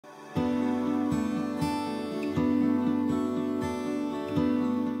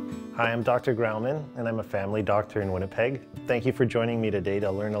Hi, I'm Dr. Grauman, and I'm a family doctor in Winnipeg. Thank you for joining me today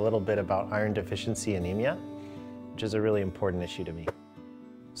to learn a little bit about iron deficiency anemia, which is a really important issue to me.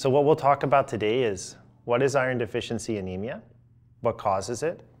 So what we'll talk about today is, what is iron deficiency anemia? What causes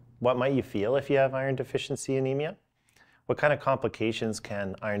it? What might you feel if you have iron deficiency anemia? What kind of complications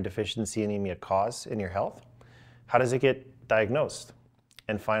can iron deficiency anemia cause in your health? How does it get diagnosed?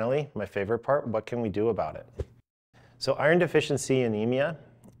 And finally, my favorite part, what can we do about it? So iron deficiency anemia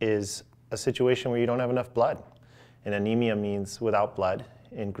is a situation where you don't have enough blood. And anemia means without blood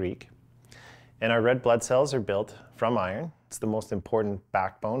in Greek. And our red blood cells are built from iron. It's the most important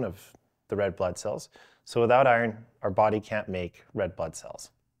backbone of the red blood cells. So without iron, our body can't make red blood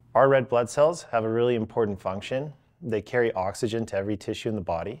cells. Our red blood cells have a really important function. They carry oxygen to every tissue in the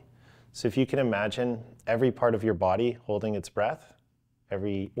body. So if you can imagine every part of your body holding its breath,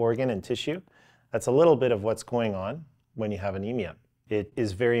 every organ and tissue, that's a little bit of what's going on when you have anemia. It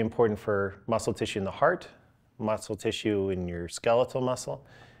is very important for muscle tissue in the heart, muscle tissue in your skeletal muscle,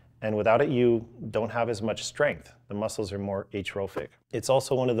 and without it you don't have as much strength. The muscles are more atrophic. It's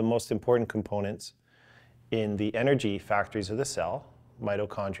also one of the most important components in the energy factories of the cell,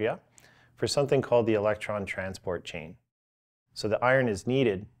 mitochondria, for something called the electron transport chain. So the iron is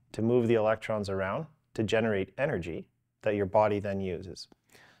needed to move the electrons around to generate energy that your body then uses.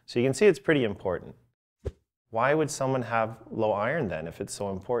 So you can see it's pretty important. Why would someone have low iron then if it's so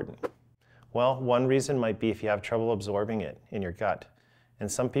important? Well, one reason might be if you have trouble absorbing it in your gut. And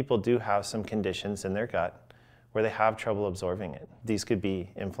some people do have some conditions in their gut where they have trouble absorbing it. These could be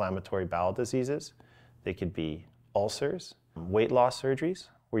inflammatory bowel diseases, they could be ulcers, weight loss surgeries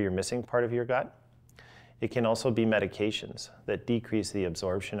where you're missing part of your gut. It can also be medications that decrease the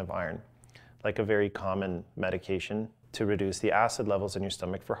absorption of iron, like a very common medication to reduce the acid levels in your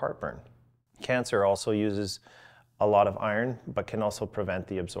stomach for heartburn. Cancer also uses a lot of iron, but can also prevent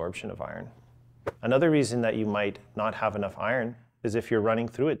the absorption of iron. Another reason that you might not have enough iron is if you're running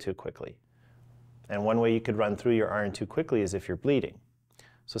through it too quickly. And one way you could run through your iron too quickly is if you're bleeding.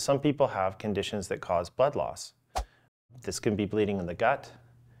 So some people have conditions that cause blood loss. This can be bleeding in the gut.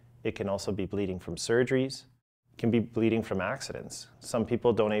 It can also be bleeding from surgeries. It can be bleeding from accidents. Some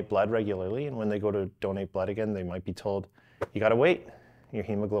people donate blood regularly, and when they go to donate blood again, they might be told, you gotta wait. Your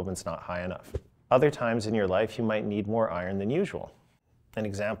hemoglobin's not high enough. Other times in your life, you might need more iron than usual. An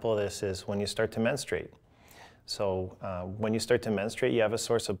example of this is when you start to menstruate. So when you start to menstruate, you have a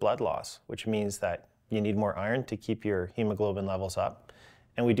source of blood loss, which means that you need more iron to keep your hemoglobin levels up.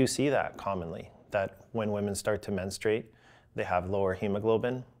 And we do see that commonly, that when women start to menstruate, they have lower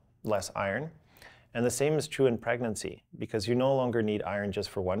hemoglobin, less iron. And the same is true in pregnancy, because you no longer need iron just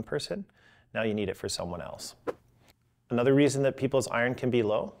for one person, now you need it for someone else. Another reason that people's iron can be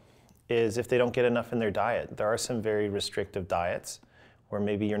low is if they don't get enough in their diet. There are some very restrictive diets where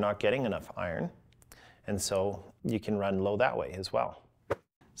maybe you're not getting enough iron, and so you can run low that way as well.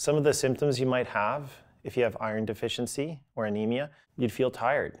 Some of the symptoms you might have if you have iron deficiency or anemia, you'd feel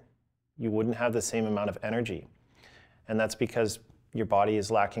tired. You wouldn't have the same amount of energy, and that's because your body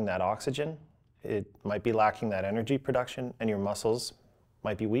is lacking that oxygen. It might be lacking that energy production, and your muscles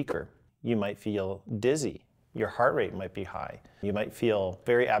might be weaker. You might feel dizzy. Your heart rate might be high. You might feel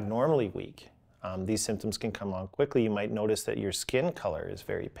very abnormally weak. These symptoms can come on quickly. You might notice that your skin color is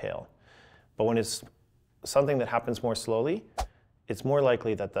very pale. But when it's something that happens more slowly, it's more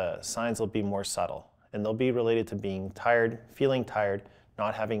likely that the signs will be more subtle. And they'll be related to being tired, feeling tired,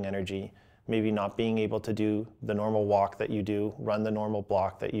 not having energy, maybe not being able to do the normal walk that you do, run the normal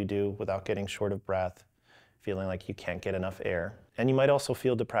block that you do without getting short of breath, feeling like you can't get enough air. And you might also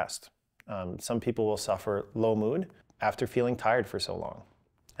feel depressed. Some people will suffer low mood after feeling tired for so long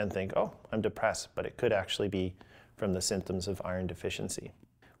and think, oh, I'm depressed, but it could actually be from the symptoms of iron deficiency.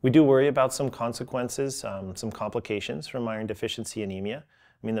 We do worry about some consequences, some complications from iron deficiency anemia.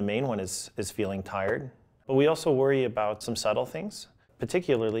 I mean, the main one is feeling tired, but we also worry about some subtle things,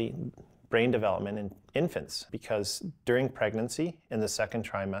 particularly brain development in infants, because during pregnancy, in the second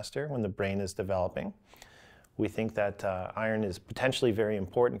trimester, when the brain is developing, we think that iron is potentially very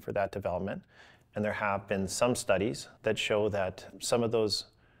important for that development, and there have been some studies that show that some of those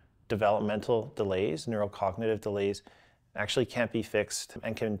developmental delays, neurocognitive delays, actually can't be fixed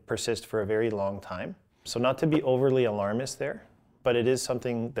and can persist for a very long time. So not to be overly alarmist there, but it is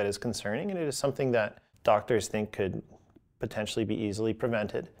something that is concerning, and it is something that doctors think could potentially be easily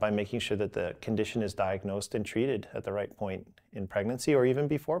prevented by making sure that the condition is diagnosed and treated at the right point in pregnancy or even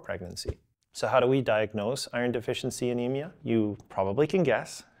before pregnancy. So how do we diagnose iron deficiency anemia? You probably can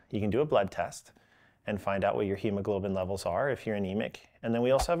guess. You can do a blood test and find out what your hemoglobin levels are if you're anemic. And then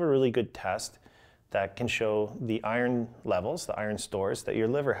we also have a really good test that can show the iron levels, the iron stores that your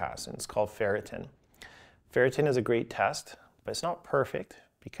liver has, and it's called ferritin. Ferritin is a great test, but it's not perfect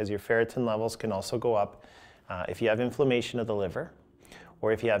because your ferritin levels can also go up if you have inflammation of the liver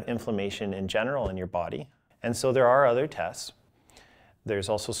or if you have inflammation in general in your body. And so there are other tests. There's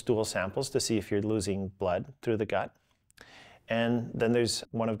also stool samples to see if you're losing blood through the gut. And then there's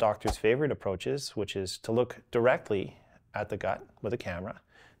one of doctors' favorite approaches, which is to look directly at the gut with a camera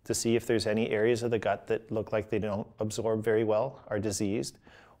to see if there's any areas of the gut that look like they don't absorb very well, are diseased,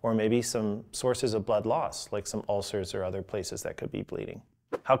 or maybe some sources of blood loss, like some ulcers or other places that could be bleeding.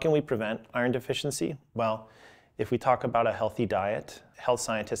 How can we prevent iron deficiency? Well, if we talk about a healthy diet, health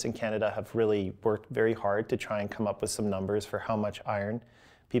scientists in Canada have really worked very hard to try and come up with some numbers for how much iron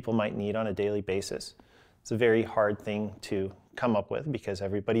people might need on a daily basis. It's a very hard thing to come up with because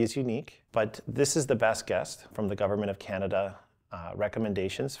everybody is unique, but this is the best guess from the Government of Canada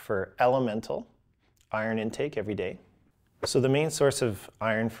recommendations for elemental iron intake every day. So the main source of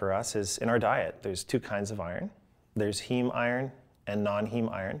iron for us is in our diet. There's two kinds of iron. There's heme iron and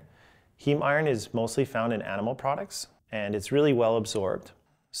non-heme iron. Heme iron is mostly found in animal products and it's really well absorbed.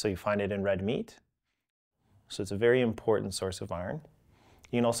 So you find it in red meat. So it's a very important source of iron.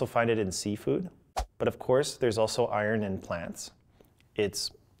 You can also find it in seafood. But of course, there's also iron in plants. It's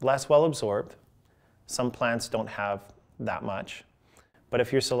less well absorbed. Some plants don't have that much. But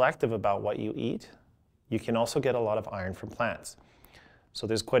if you're selective about what you eat, you can also get a lot of iron from plants. So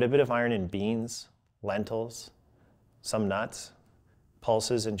there's quite a bit of iron in beans, lentils, some nuts,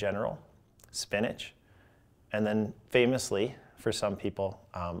 pulses in general, spinach, and then famously, for some people,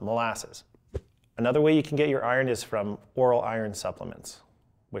 molasses. Another way you can get your iron is from oral iron supplements,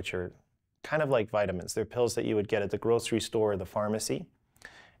 which are kind of like vitamins. They're pills that you would get at the grocery store or the pharmacy.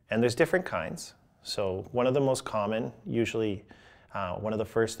 And there's different kinds. So one of the most common, usually one of the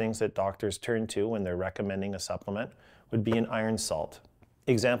first things that doctors turn to when they're recommending a supplement would be an iron salt.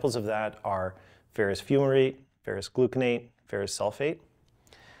 Examples of that are ferrous fumarate, ferrous gluconate, ferrous sulfate.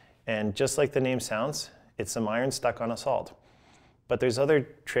 And just like the name sounds, it's some iron stuck on a salt. But there's other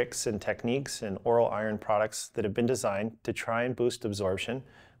tricks and techniques in oral iron products that have been designed to try and boost absorption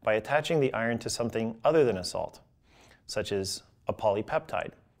by attaching the iron to something other than a salt, such as a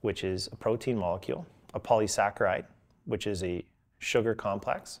polypeptide, which is a protein molecule, a polysaccharide, which is a sugar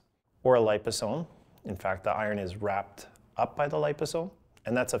complex, or a liposome. In fact, the iron is wrapped up by the liposome,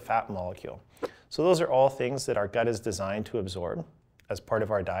 and that's a fat molecule. So those are all things that our gut is designed to absorb as part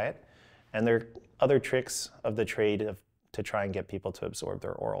of our diet, and there are other tricks of the trade to try and get people to absorb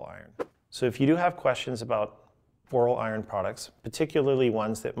their oral iron. So if you do have questions about oral iron products, particularly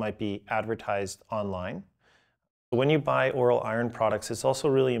ones that might be advertised online, when you buy oral iron products, it's also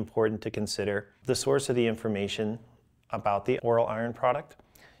really important to consider the source of the information about the oral iron product.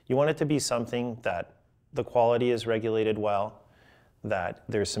 You want it to be something that the quality is regulated well, that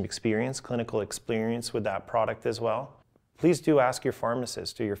there's some experience, clinical experience with that product as well. Please do ask your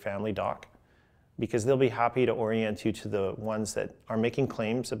pharmacist or your family doc, because they'll be happy to orient you to the ones that are making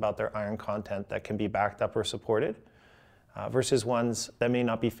claims about their iron content that can be backed up or supported, versus ones that may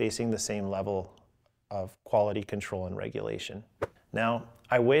not be facing the same level of quality control and regulation. Now,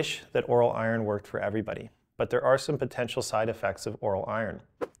 I wish that oral iron worked for everybody, but there are some potential side effects of oral iron,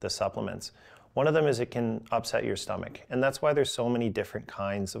 the supplements. One of them is it can upset your stomach, and that's why there's so many different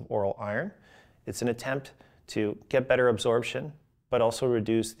kinds of oral iron. It's an attempt to get better absorption, but also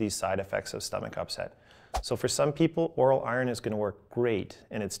reduce these side effects of stomach upset. So for some people, oral iron is going to work great,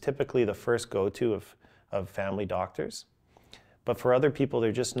 and it's typically the first go-to of family doctors. But for other people,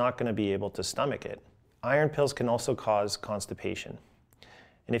 they're just not going to be able to stomach it. Iron pills can also cause constipation.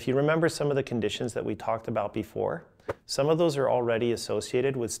 And if you remember some of the conditions that we talked about before, some of those are already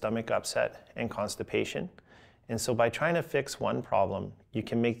associated with stomach upset and constipation. And so by trying to fix one problem, you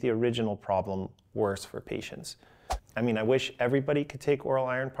can make the original problem worse for patients. I mean, I wish everybody could take oral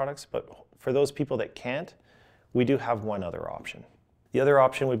iron products, but for those people that can't, we do have one other option. The other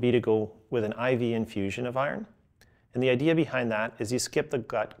option would be to go with an IV infusion of iron. And the idea behind that is you skip the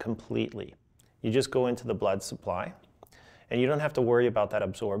gut completely. You just go into the blood supply, and you don't have to worry about that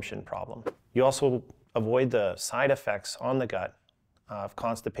absorption problem. You also avoid the side effects on the gut of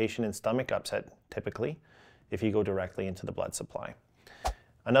constipation and stomach upset, typically, if you go directly into the blood supply.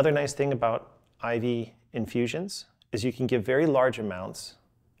 Another nice thing about IV infusions is you can give very large amounts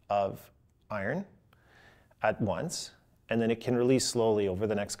of iron at once, and then it can release slowly over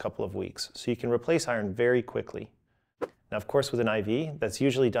the next couple of weeks. So you can replace iron very quickly. Now, of course, with an IV, that's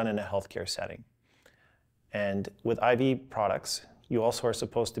usually done in a healthcare setting. And with IV products, you also are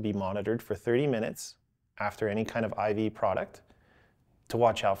supposed to be monitored for 30 minutes after any kind of IV product to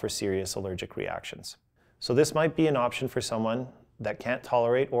watch out for serious allergic reactions. So this might be an option for someone that can't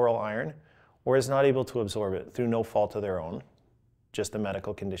tolerate oral iron or is not able to absorb it through no fault of their own, just a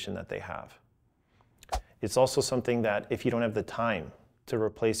medical condition that they have. It's also something that if you don't have the time to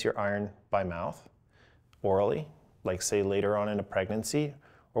replace your iron by mouth, orally, like say later on in a pregnancy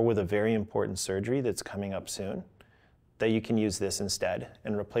or with a very important surgery that's coming up soon, that you can use this instead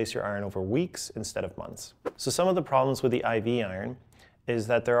and replace your iron over weeks instead of months. So some of the problems with the IV iron is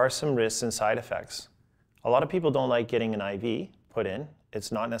that there are some risks and side effects. A lot of people don't like getting an IV put in.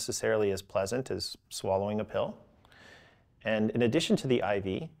 It's not necessarily as pleasant as swallowing a pill. And in addition to the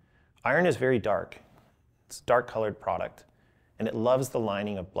IV, iron is very dark. It's a dark colored product, and it loves the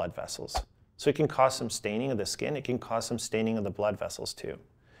lining of blood vessels. So it can cause some staining of the skin. It can cause some staining of the blood vessels too.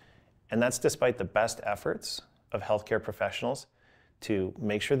 And that's despite the best efforts of healthcare professionals to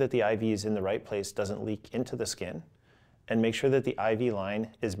make sure that the IV is in the right place, doesn't leak into the skin, and make sure that the IV line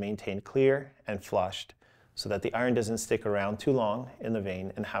is maintained clear and flushed so that the iron doesn't stick around too long in the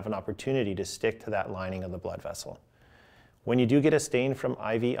vein and have an opportunity to stick to that lining of the blood vessel. When you do get a stain from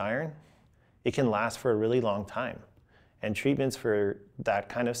IV iron, it can last for a really long time. And treatments for that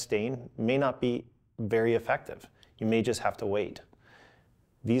kind of stain may not be very effective. You may just have to wait.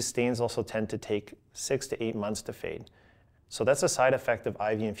 These stains also tend to take 6 to 8 months to fade. So that's a side effect of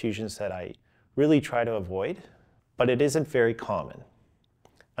IV infusions that I really try to avoid, but it isn't very common.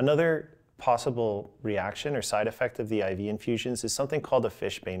 Another possible reaction or side effect of the IV infusions is something called a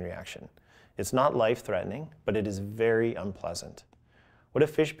fishbane reaction. It's not life-threatening, but it is very unpleasant. What a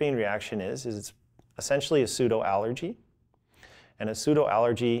fishbane reaction is it's essentially a pseudo-allergy, and a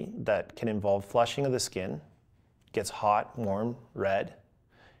pseudo-allergy that can involve flushing of the skin, gets hot, warm, red,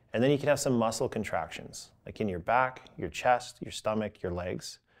 and then you can have some muscle contractions, like in your back, your chest, your stomach, your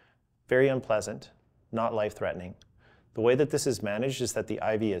legs. Very unpleasant, not life-threatening. The way that this is managed is that the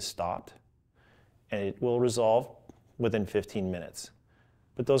IV is stopped, and it will resolve within 15 minutes.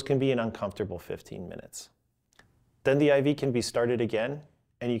 But those can be an uncomfortable 15 minutes. Then the IV can be started again,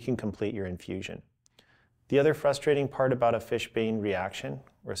 and you can complete your infusion. The other frustrating part about a fishbane reaction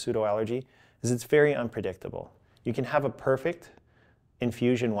or a pseudoallergy is it's very unpredictable. You can have a perfect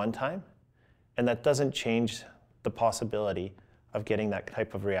infusion one time, and that doesn't change the possibility of getting that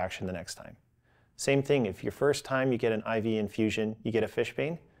type of reaction the next time. Same thing, if your first time you get an IV infusion, you get a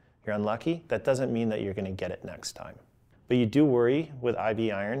fishbane, you're unlucky, that doesn't mean that you're going to get it next time. But you do worry with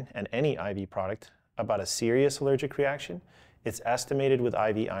IV iron and any IV product about a serious allergic reaction. It's estimated with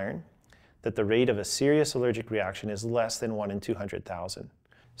IV iron that the rate of a serious allergic reaction is less than 1 in 200,000.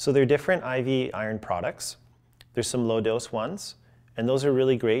 So there are different IV iron products. There's some low dose ones, and those are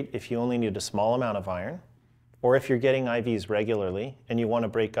really great if you only need a small amount of iron, or if you're getting IVs regularly and you want to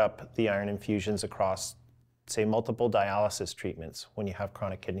break up the iron infusions across, say, multiple dialysis treatments when you have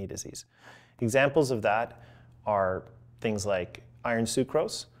chronic kidney disease. Examples of that are things like iron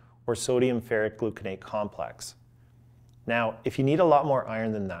sucrose or sodium ferric gluconate complex. Now, if you need a lot more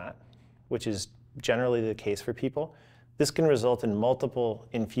iron than that, which is generally the case for people, this can result in multiple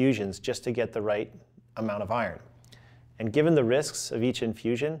infusions just to get the right amount of iron. And given the risks of each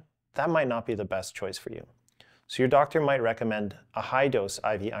infusion, that might not be the best choice for you. So your doctor might recommend a high-dose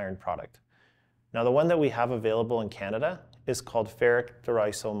IV iron product. Now, the one that we have available in Canada is called ferric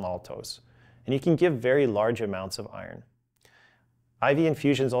diroisomaltose, and you can give very large amounts of iron. IV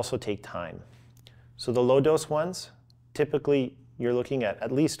infusions also take time. So the low-dose ones, typically you're looking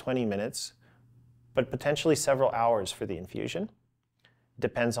at least 20 minutes, but potentially several hours for the infusion.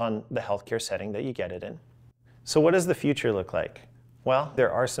 Depends on the healthcare setting that you get it in. So what does the future look like? Well,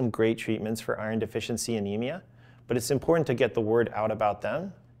 there are some great treatments for iron deficiency anemia, but it's important to get the word out about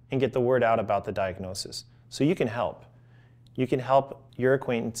them and get the word out about the diagnosis. So you can help. You can help your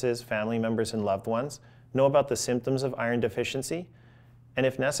acquaintances, family members, and loved ones know about the symptoms of iron deficiency, and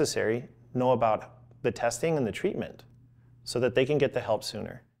if necessary, know about the testing and the treatment so that they can get the help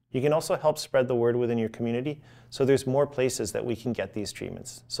sooner. You can also help spread the word within your community so there's more places that we can get these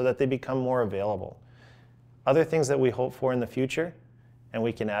treatments so that they become more available. Other things that we hope for in the future and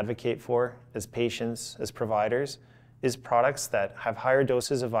we can advocate for as patients, as providers, is products that have higher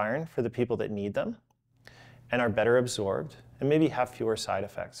doses of iron for the people that need them and are better absorbed and maybe have fewer side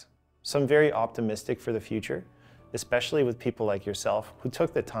effects. So I'm very optimistic for the future, especially with people like yourself who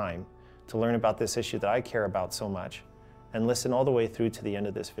took the time to learn about this issue that I care about so much and listen all the way through to the end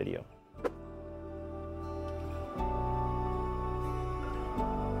of this video.